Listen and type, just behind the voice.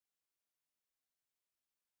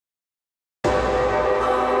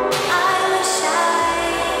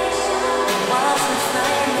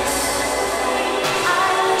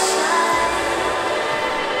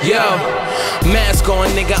Mask on,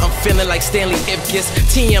 nigga, I'm feeling like Stanley Ipkiss.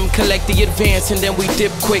 TM collect the advance and then we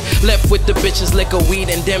dip quick. Left with the bitches, liquor, weed,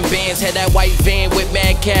 and them bands. Had that white van with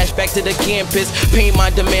mad cash back to the campus. Paint my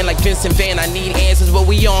demand like Vincent Van. I need answers, but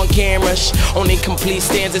we on camera. Only complete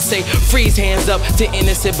stanzas say freeze hands up to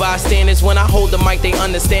innocent bystanders. When I hold the mic, they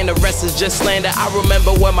understand the rest is just slander. I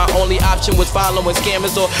remember when my only option was following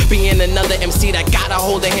scammers or being another MC that gotta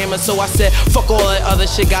hold a hammer. So I said, fuck all that other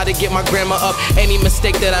shit, gotta get my grammar up. Any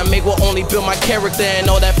mistake that I make will only build my character, and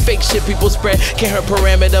all that fake shit people spread can't hurt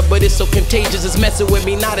parameter. But it's so contagious, it's messing with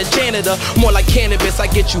me, not a janitor. More like cannabis, I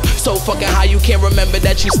get you so fucking high you can't remember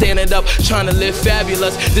that you standing up, trying to live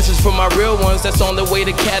fabulous. This is for my real ones that's on the way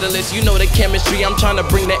to catalyst. You know the chemistry, I'm trying to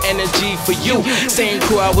bring the energy for you. Same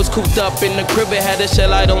crew, I was cooped up in the crib, it had a shell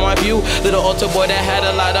light on my view. Little altar boy that had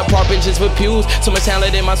a lot of parking just for pews. So much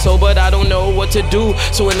talent in my soul, but I don't know what to do.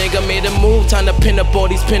 So a nigga made a move, time to pin up all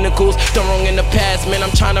these pinnacles. Done wrong in the past, man,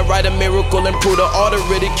 I'm trying to write a miracle. Improve the art of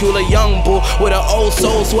ridicule, a young bull with an old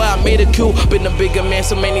soul, swear I made a coup. Been a bigger man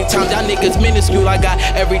so many times, y'all niggas minuscule. I got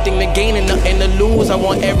everything to gain and nothing to lose. I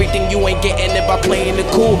want everything, you ain't getting it by playing it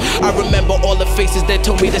cool. I remember all the faces that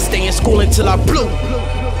told me to stay in school until I blew.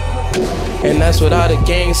 And that's without a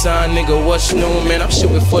gang sign, nigga, what's new, man? I'm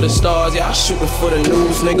shooting for the stars, yeah, I'm shooting for the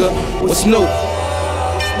news, nigga, what's new?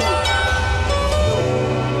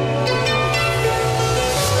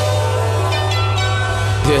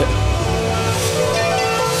 Yeah.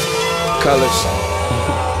 Colors.